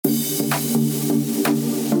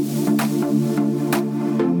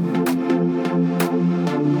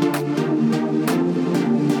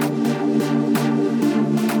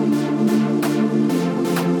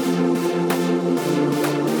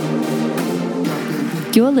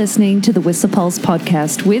You're listening to the Whistler Pulse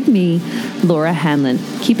podcast with me, Laura Hanlon,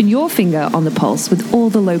 keeping your finger on the pulse with all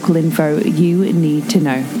the local info you need to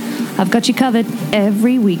know. I've got you covered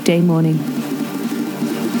every weekday morning.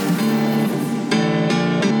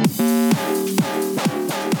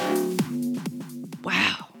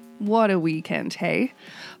 Wow, what a weekend, hey?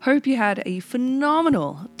 Hope you had a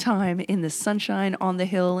phenomenal time in the sunshine on the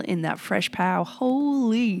hill in that fresh pow.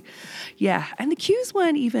 Holy, yeah. And the queues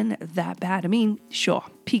weren't even that bad. I mean, sure,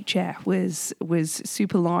 peak chair was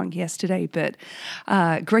super long yesterday, but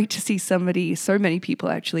great to see so many people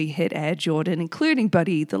actually hit Air Jordan, including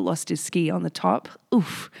Buddy that lost his ski on the top.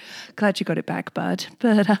 Oof, glad you got it back, bud.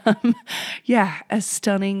 But yeah, a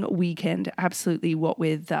stunning weekend. Absolutely, what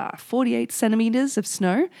with 48 centimeters of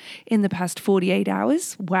snow in the past 48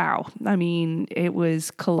 hours. Wow. I mean, it was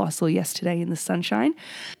colossal yesterday in the sunshine.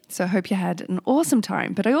 So I hope you had an awesome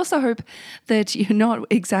time. But I also hope that you're not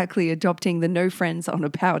exactly adopting the no friends on a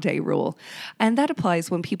power day rule. And that applies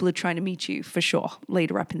when people are trying to meet you, for sure,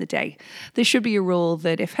 later up in the day. There should be a rule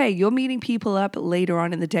that if, hey, you're meeting people up later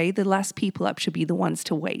on in the day, the last people up should be the ones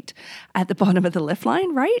to wait at the bottom of the lift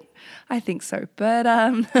line, right? I think so. But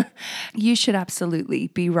you should absolutely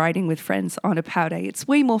be riding with friends on a power day. It's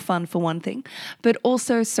way more fun for one thing, but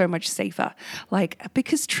also so much safer.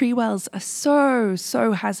 Because tree wells are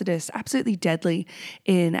so hazardous, absolutely deadly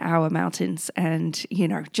in our mountains, and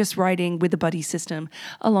just riding with the buddy system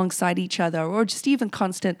alongside each other, or just even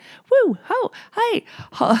constant woo ho hey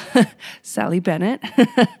Sally Bennett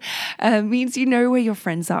means you know where your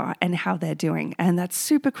friends are and how they're doing, and that's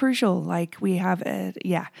super crucial. Like we have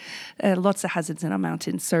lots of hazards in our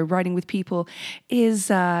mountains, so riding with people is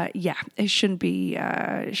it shouldn't be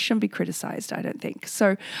criticized, I don't think.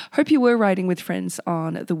 So hope you were riding with friends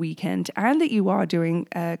on the weekend, and that you are doing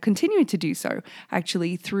continuing to do so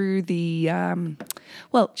actually through the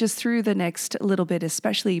just through the next little bit,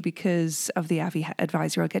 especially because of the Avi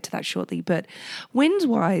advisory. I'll get to that shortly. But wind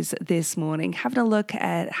wise this morning, having a look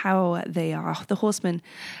at how they are, the Horseman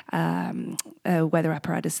weather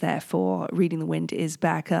apparatus there for reading the wind is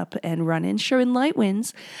back up and running, showing light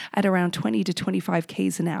winds at around 20 to 25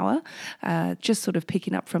 k's an hour, just sort of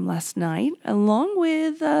picking up from last night, along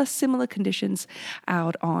with similar conditions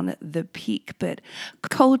out on the peak. But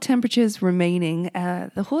cold temperatures remaining.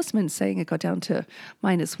 The Horseman saying it got down to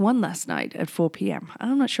 -1 last night at 4 p.m.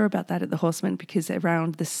 I'm not sure about that at the Horseman, because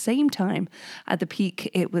around the same time at the peak,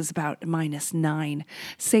 it was about -9.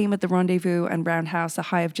 Same at the Rendezvous and Roundhouse, a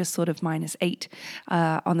high of just sort of -8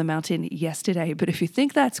 on the mountain yesterday. But if you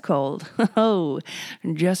think that's cold,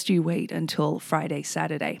 just you wait until Friday,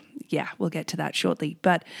 Saturday. Yeah, we'll get to that shortly.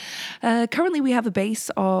 But currently we have a base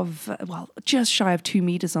of, just shy of 2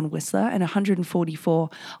 meters on Whistler and 144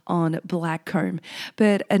 on Blackcomb.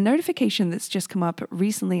 But a notification that's just come up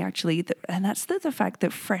recently, actually, and that's the fact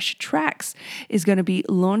that Fresh Tracks is going to be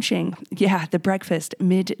launching, the breakfast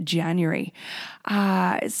mid-January.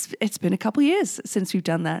 It's been a couple years since we've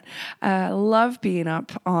done that. Love being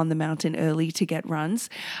up on the mountain early to get runs.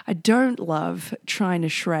 I don't love trying to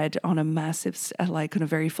shred on a massive, on a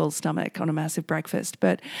very full stomach on a massive breakfast.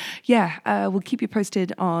 But we'll keep you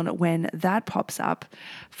posted on when that pops up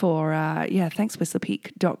for, thanks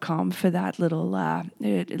whistlerpeak.com for that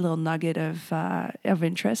little nugget of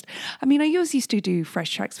interest. I mean, I always used to do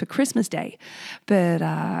Fresh Tracks for Christmas Day, but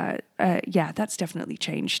that's definitely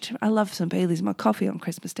changed. I love some Baileys in my coffee on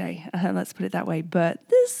Christmas Day, let's put it that way. But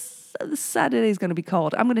this Saturday is going to be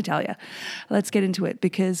cold. I'm going to tell you. Let's get into it,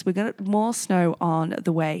 because we're going to more snow on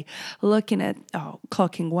the way. Looking at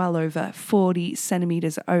clocking well over 40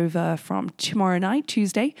 centimeters over from tomorrow night,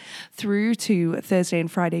 Tuesday, through to Thursday and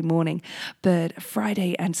Friday morning. But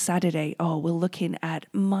Friday and Saturday, we're looking at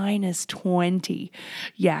 -20.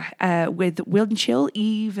 With wind chill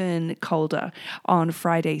even colder on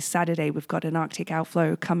Friday, Saturday. We've got an Arctic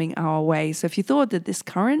outflow coming our way. So if you thought that this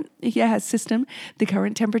current system, the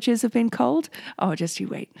current temperatures have been cold, just you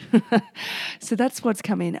wait. So that's what's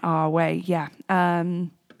coming our way.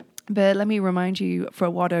 But let me remind you, for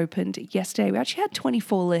what opened yesterday, we actually had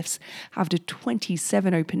 24 lifts after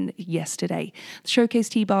 27 open yesterday. The Showcase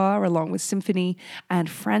T-Bar, along with Symphony and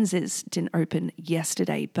Franz's, didn't open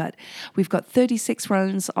yesterday, but we've got 36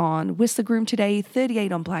 runs on Whistler Groom today,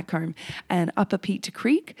 38 on Blackcomb, and Upper Peter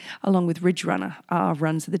Creek, along with Ridge Runner, are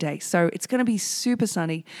runs of the day. So it's going to be super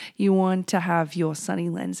sunny. You want to have your sunny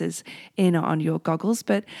lenses in on your goggles,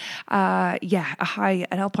 but an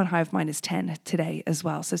Alpine high of -10 today as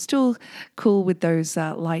well. So still cool with those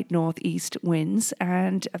light northeast winds,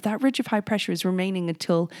 and that ridge of high pressure is remaining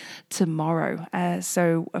until tomorrow.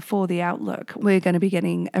 So for the outlook, we're going to be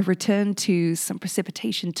getting a return to some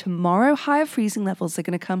precipitation tomorrow. Higher freezing levels are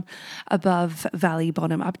going to come above valley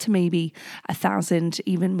bottom, up to maybe 1,000,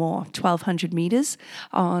 even more, 1,200 meters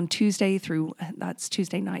on Tuesday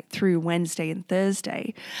night through Wednesday and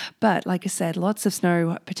Thursday. But like I said, lots of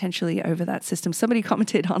snow potentially over that system. Somebody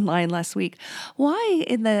commented online last week, why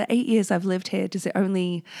in the 8 years I've lived here does it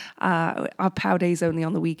only, our POW days only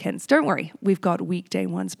on the weekends? Don't worry, we've got weekday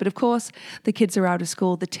ones. But of course, the kids are out of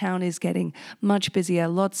school. The town is getting much busier.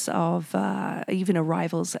 Lots of even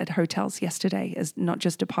arrivals at hotels yesterday, as not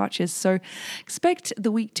just departures. So expect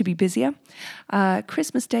the week to be busier.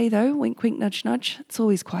 Christmas Day, though, wink, wink, nudge, nudge. It's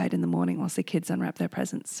always quiet in the morning whilst the kids unwrap their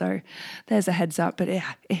presents. So there's a heads up. But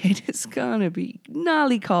yeah, it is going to be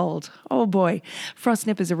gnarly cold. Oh boy, frost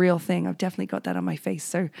nip is a real thing. I've definitely got that on my face.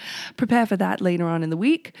 So prepare for that later on in the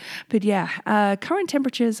week. But yeah, current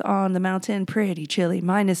temperatures on the mountain, pretty chilly.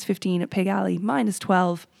 Minus 15 at Pig Alley, minus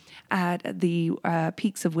 12 at the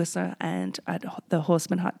peaks of Whistler and at the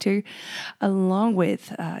Horseman Hut too, along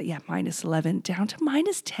with, minus 11 down to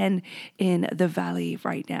minus 10 in the valley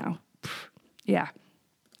right now. Yeah.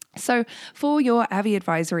 So for your Avi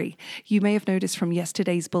advisory, you may have noticed from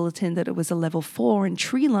yesterday's bulletin that it was a level 4 in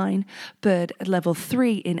tree line, but a level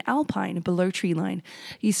 3 in alpine below tree line.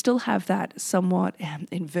 You still have that somewhat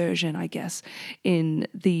inversion, I guess, in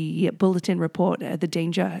the bulletin report, the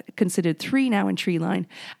danger considered 3 now in tree line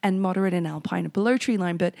and moderate in alpine below tree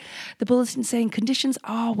line. But the bulletin saying conditions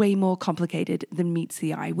are way more complicated than meets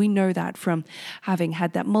the eye. We know that from having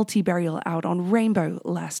had that multi-burial out on Rainbow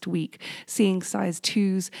last week, seeing size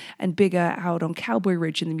 2s and bigger out on Cowboy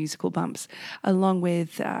Ridge in the musical bumps, along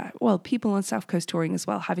with, people on South Coast touring as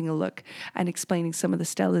well, having a look and explaining some of the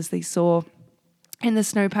stellars they saw in the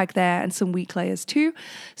snowpack there and some weak layers too.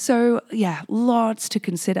 So yeah, lots to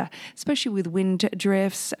consider, especially with wind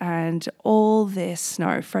drifts and all this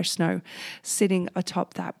snow, fresh snow, sitting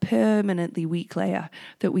atop that permanently weak layer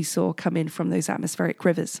that we saw come in from those atmospheric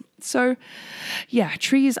rivers. So yeah,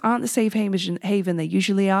 trees aren't the safe haven they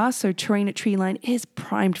usually are. So terrain at tree line is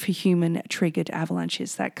primed for human triggered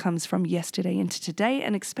avalanches. That comes from yesterday into today,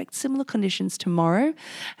 and expect similar conditions tomorrow.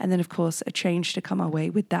 And then of course, a change to come our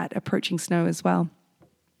way with that approaching snow as well.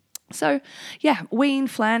 So, yeah, Wayne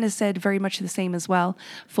Flan has said very much the same as well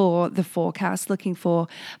for the forecast, looking for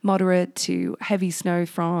moderate to heavy snow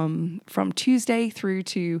from Tuesday through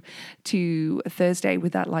to Thursday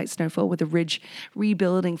with that light snowfall, with a ridge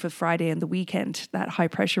rebuilding for Friday and the weekend, that high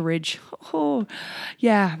pressure ridge. Oh,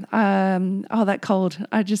 yeah. That cold.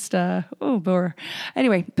 I just, bore.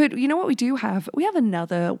 Anyway, but you know what we do have? We have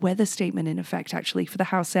another weather statement in effect, actually, for the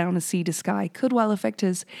Howe Sound and Sea to Sky. Could well affect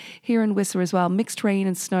us here in Whistler as well. Mixed rain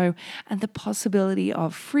and snow, and the possibility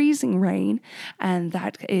of freezing rain. And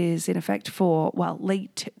that is in effect for,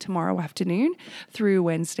 late tomorrow afternoon through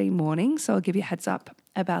Wednesday morning. So I'll give you a heads up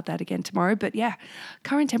about that again tomorrow. But yeah,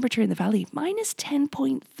 current temperature in the valley, minus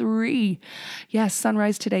 10.3. Yes,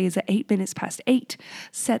 sunrise today is at 8 minutes past 8,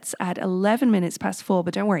 sets at 11 minutes past 4.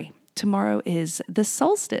 But don't worry, tomorrow is the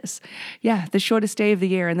solstice. Yeah, the shortest day of the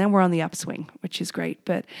year. And then we're on the upswing, which is great.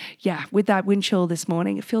 But yeah, with that wind chill this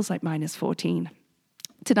morning, it feels like minus 14.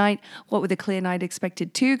 Tonight, what with a clear night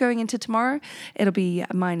expected too going into tomorrow, it'll be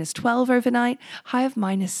minus 12 overnight, high of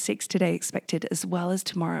minus 6 today expected, as well as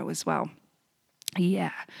tomorrow as well.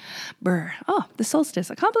 Yeah. Brr. Oh, the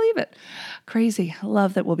solstice. I can't believe it. Crazy.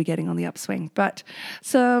 Love that we'll be getting on the upswing. But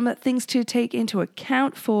some things to take into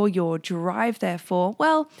account for your drive, therefore.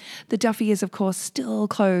 Well, the Duffy is, of course, still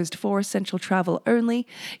closed for essential travel only.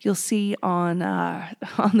 You'll see on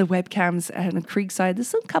the webcams and the Creekside,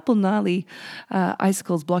 there's a couple gnarly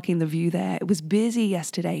icicles blocking the view there. It was busy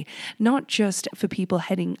yesterday, not just for people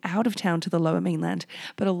heading out of town to the lower mainland,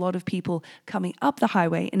 but a lot of people coming up the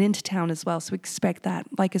highway and into town as well. So expect that,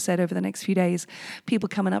 like I said, over the next few days, people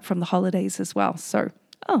coming up from the holidays as well. So,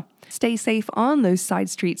 stay safe on those side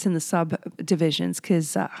streets in the subdivisions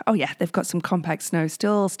because, they've got some compact snow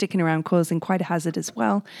still sticking around, causing quite a hazard as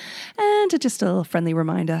well. And just a little friendly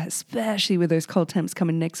reminder, especially with those cold temps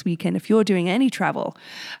coming next weekend, if you're doing any travel,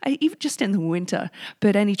 even just in the winter,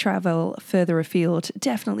 but any travel further afield,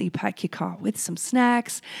 definitely pack your car with some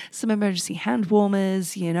snacks, some emergency hand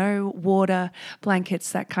warmers, water,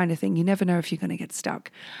 blankets, that kind of thing. You never know if you're going to get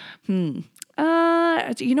stuck.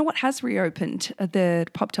 You know what has reopened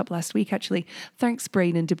that popped up last week, actually? Thanks,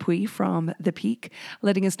 Braden Dupuis from The Peak,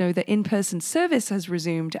 letting us know that in-person service has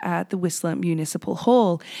resumed at the Whistler Municipal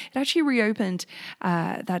Hall. It actually reopened.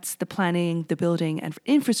 That's the planning, the building, and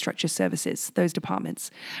infrastructure services. Those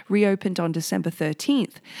departments reopened on December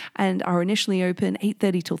 13th and are initially open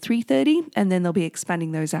 8:30 till 3:30, and then they'll be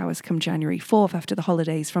expanding those hours come January 4th after the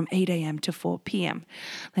holidays from 8 a.m. to 4 p.m.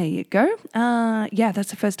 There you go. Yeah,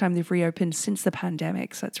 that's the first time they've reopened since the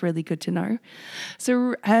pandemic, so that's really good to know.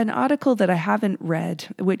 So an article that I haven't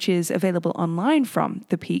read, which is available online from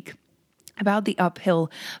The Peak, about the uphill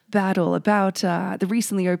battle, about the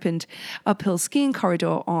recently opened uphill skiing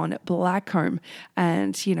corridor on Blackcomb,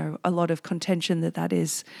 and, you know, a lot of contention that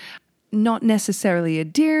is not necessarily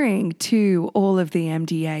adhering to all of the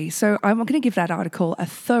MDA. So I'm going to give that article a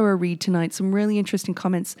thorough read tonight. Some really interesting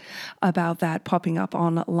comments about that popping up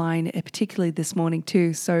online, particularly this morning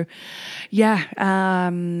too. So yeah.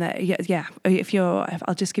 I'll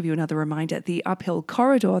just give you another reminder. The uphill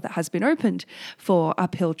corridor that has been opened for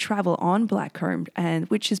uphill travel on Blackcomb, and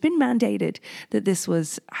which has been mandated that this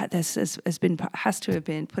has to have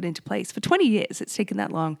been put into place for 20 years. It's taken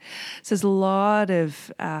that long. So there's a lot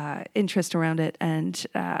of interest around it, and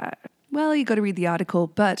well, you got to read the article,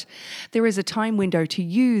 but there is a time window to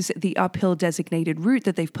use the uphill designated route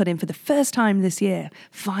that they've put in for the first time this year,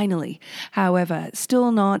 finally. However,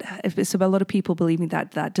 still not, so a lot of people believing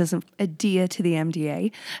that that doesn't adhere to the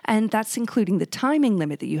MDA, and that's including the timing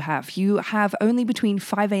limit that you have. You have only between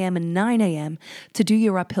 5 a.m. and 9 a.m. to do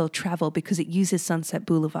your uphill travel because it uses Sunset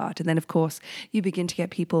Boulevard. And then, of course, you begin to get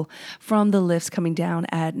people from the lifts coming down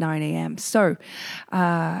at 9 a.m. So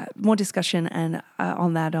more discussion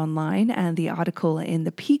on that online, and the article in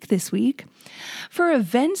The Peak this week. For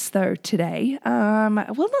events, though, today,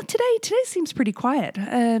 not today. Today seems pretty quiet.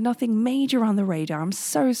 Nothing major on the radar. I'm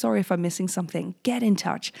so sorry if I'm missing something. Get in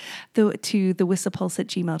touch to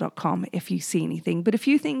thewhistlepulse@gmail.com if you see anything. But a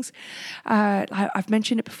few things, I've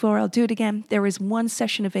mentioned it before, I'll do it again. There is one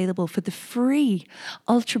session available for the free,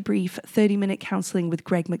 ultra-brief 30-minute counselling with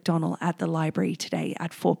Greg McDonnell at the library today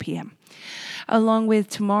at 4 p.m. Along with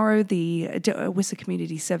tomorrow, the Whistler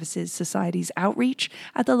Community Services Society's outreach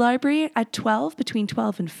at the library at 12, between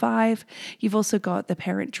 12 and 5. You've also got the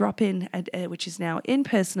parent drop-in, which is now in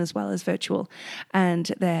person as well as virtual,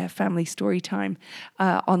 and their family story time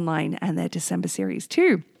online, and their December series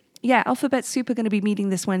too. Yeah, Alphabet Soup are going to be meeting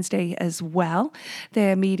this Wednesday as well.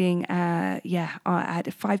 They're meeting,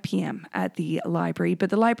 at 5 p.m. at the library, but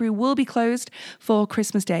the library will be closed for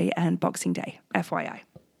Christmas Day and Boxing Day, FYI.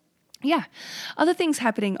 Yeah, other things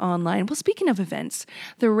happening online. Well, speaking of events,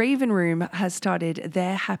 the Raven Room has started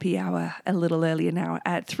their happy hour a little earlier now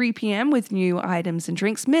at 3 p.m. with new items and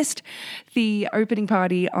drinks. Missed the opening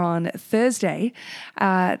party on Thursday.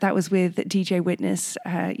 That was with DJ Witness.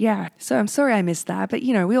 So I'm sorry I missed that, but,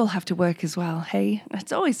 you know, we all have to work as well. Hey,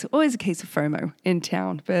 it's always a case of FOMO in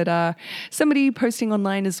town. But somebody posting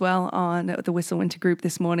online as well on the Whistle Winter group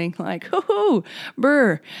this morning, like,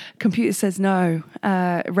 brr, computer says no,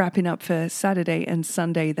 wrapping up for Saturday and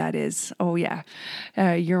Sunday, that is. Oh yeah,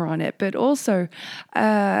 you're on it. But also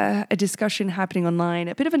a discussion happening online,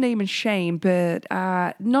 a bit of a name and shame, but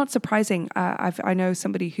not surprising. I know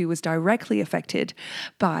somebody who was directly affected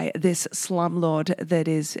by this slumlord that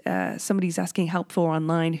is somebody's asking help for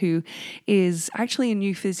online, who is actually a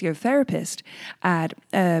new physiotherapist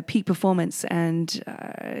at Peak Performance, and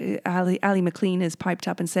Ali McLean has piped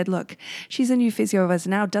up and said, look, she's a new physio as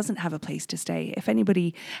now, doesn't have a place to stay. If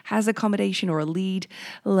anybody has accommodation or a lead,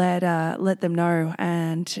 let them know.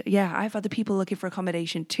 And yeah, I have other people looking for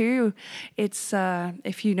accommodation too. It's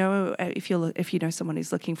if you know someone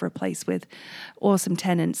who's looking for a place with awesome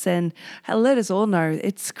tenants, and let us all know.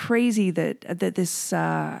 It's crazy that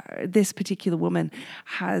this particular woman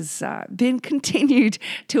has been continued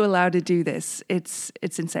to allow to do this. It's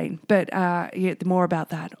insane. But more about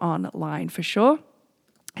that online for sure.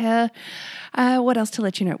 What else to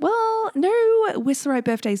let you know? Well, no Whistlerite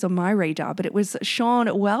birthdays on my radar, but it was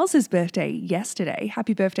Sean Wells's birthday yesterday.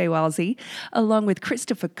 Happy birthday, Wellsy. Along with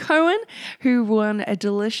Christopher Cohen, who won a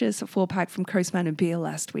delicious 4-pack from Coast Mountain Beer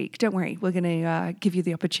last week. Don't worry, we're going to give you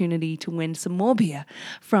the opportunity to win some more beer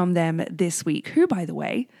from them this week, who, by the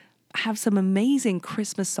way, have some amazing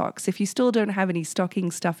Christmas socks. If you still don't have any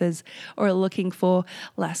stocking stuffers or are looking for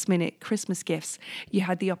last minute Christmas gifts, you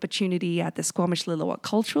had the opportunity at the Squamish Lillooet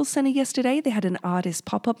Cultural Centre yesterday. They had an artist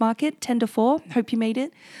pop-up market, 10 to 4. Hope you made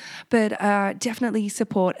it. But definitely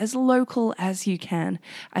support as local as you can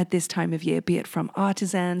at this time of year, be it from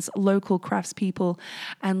artisans, local craftspeople,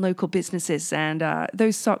 and local businesses. And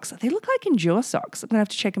those socks, they look like Endure socks. I'm going to have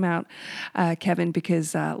to check them out, Kevin,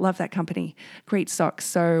 because love that company. Great socks.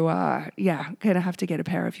 So going to have to get a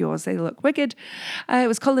pair of yours. They look wicked. It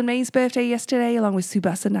was Colin May's birthday yesterday, along with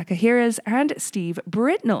Subasa Nakahira's and Steve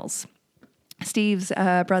Britnell's. Steve's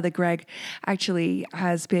brother Greg actually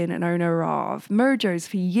has been an owner of Mojo's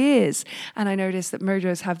for years. And I noticed that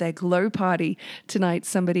Mojo's have their glow party tonight.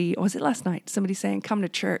 Somebody, or was it last night? Somebody saying, come to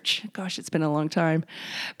church. Gosh, it's been a long time.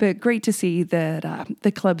 But great to see that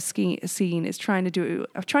the club scene is trying to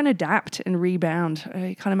adapt and rebound.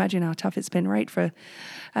 I can't imagine how tough it's been, right?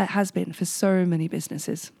 Has been for so many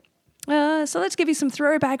businesses. So let's give you some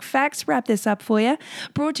throwback facts, wrap this up for you.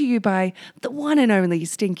 Brought to you by the one and only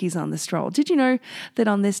Stinkies on the Stroll. Did you know that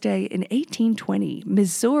on this day in 1820,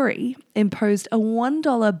 Missouri imposed a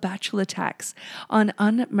 $1 bachelor tax on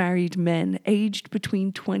unmarried men aged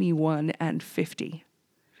between 21 and 50?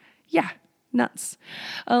 Yeah, nuts.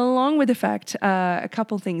 Along with the fact, a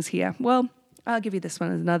couple things here. Well, I'll give you this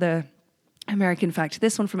one as another American fact.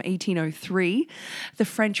 This one from 1803. The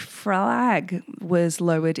French flag was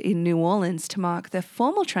lowered in New Orleans to mark the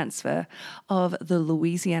formal transfer of the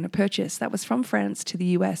Louisiana Purchase. That was from France to the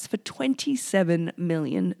US for $27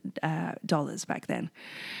 million back then.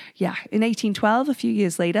 Yeah, in 1812, a few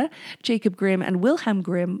years later, Jacob Grimm and Wilhelm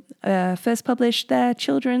Grimm first published their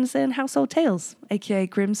children's and household tales, aka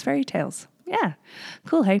Grimm's Fairy Tales. Yeah,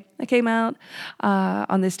 cool, hey? It came out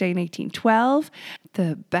on this day in 1812.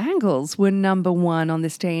 The Bangles were number one on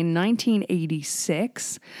this day in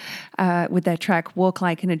 1986 with their track Walk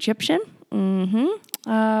Like an Egyptian. Along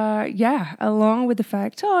with the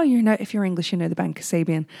fact, if you're English, you know the band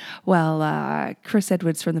Kasabian. Well, Chris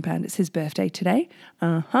Edwards from the band, it's his birthday today.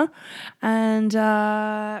 And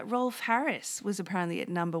Rolf Harris was apparently at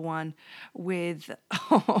number one with,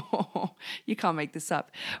 you can't make this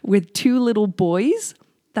up, with Two Little Boys.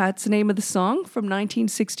 That's the name of the song from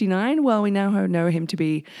 1969. Well, we now know him to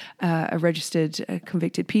be a registered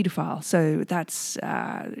convicted pedophile. So that's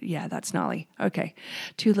gnarly. Okay.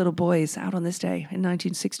 Two Little Boys out on this day in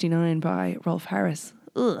 1969 by Rolf Harris.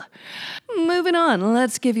 Ugh. Moving on,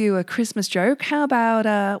 let's give you a Christmas joke. How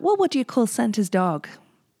about, what do you call Santa's dog?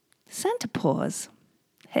 Santa Paws.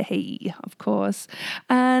 Hey, of course.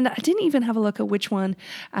 And I didn't even have a look at which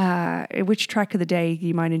track of the day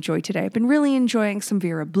you might enjoy today. I've been really enjoying some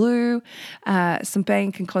Vera Blue, some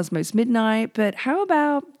Bank and Cosmos Midnight, but how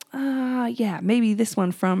about maybe this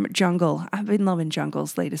one from Jungle. I've been loving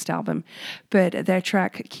Jungle's latest album, but their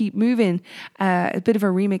track Keep Moving, a bit of a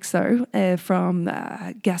remix though, from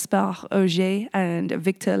Gaspard Auger and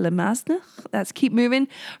Victor Lemasne. That's Keep Moving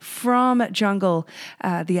from Jungle,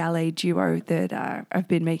 the LA duo that I've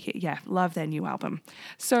been making. Yeah, love their new album.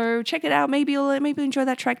 So check it out. Maybe you'll enjoy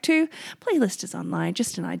that track too. Playlist is online.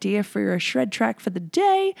 Just an idea for a shred track for the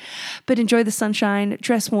day. But enjoy the sunshine.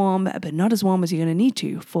 Dress warm, but not as warm as you're going to need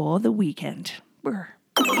to for the weekend. The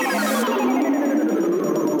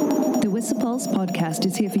Whistler Pulse podcast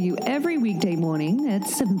is here for you every weekday morning at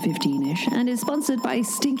 7:15ish and is sponsored by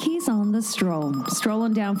Stinkies on the Stroll. Stroll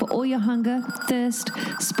on down for all your hunger, thirst,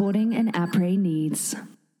 sporting and après needs.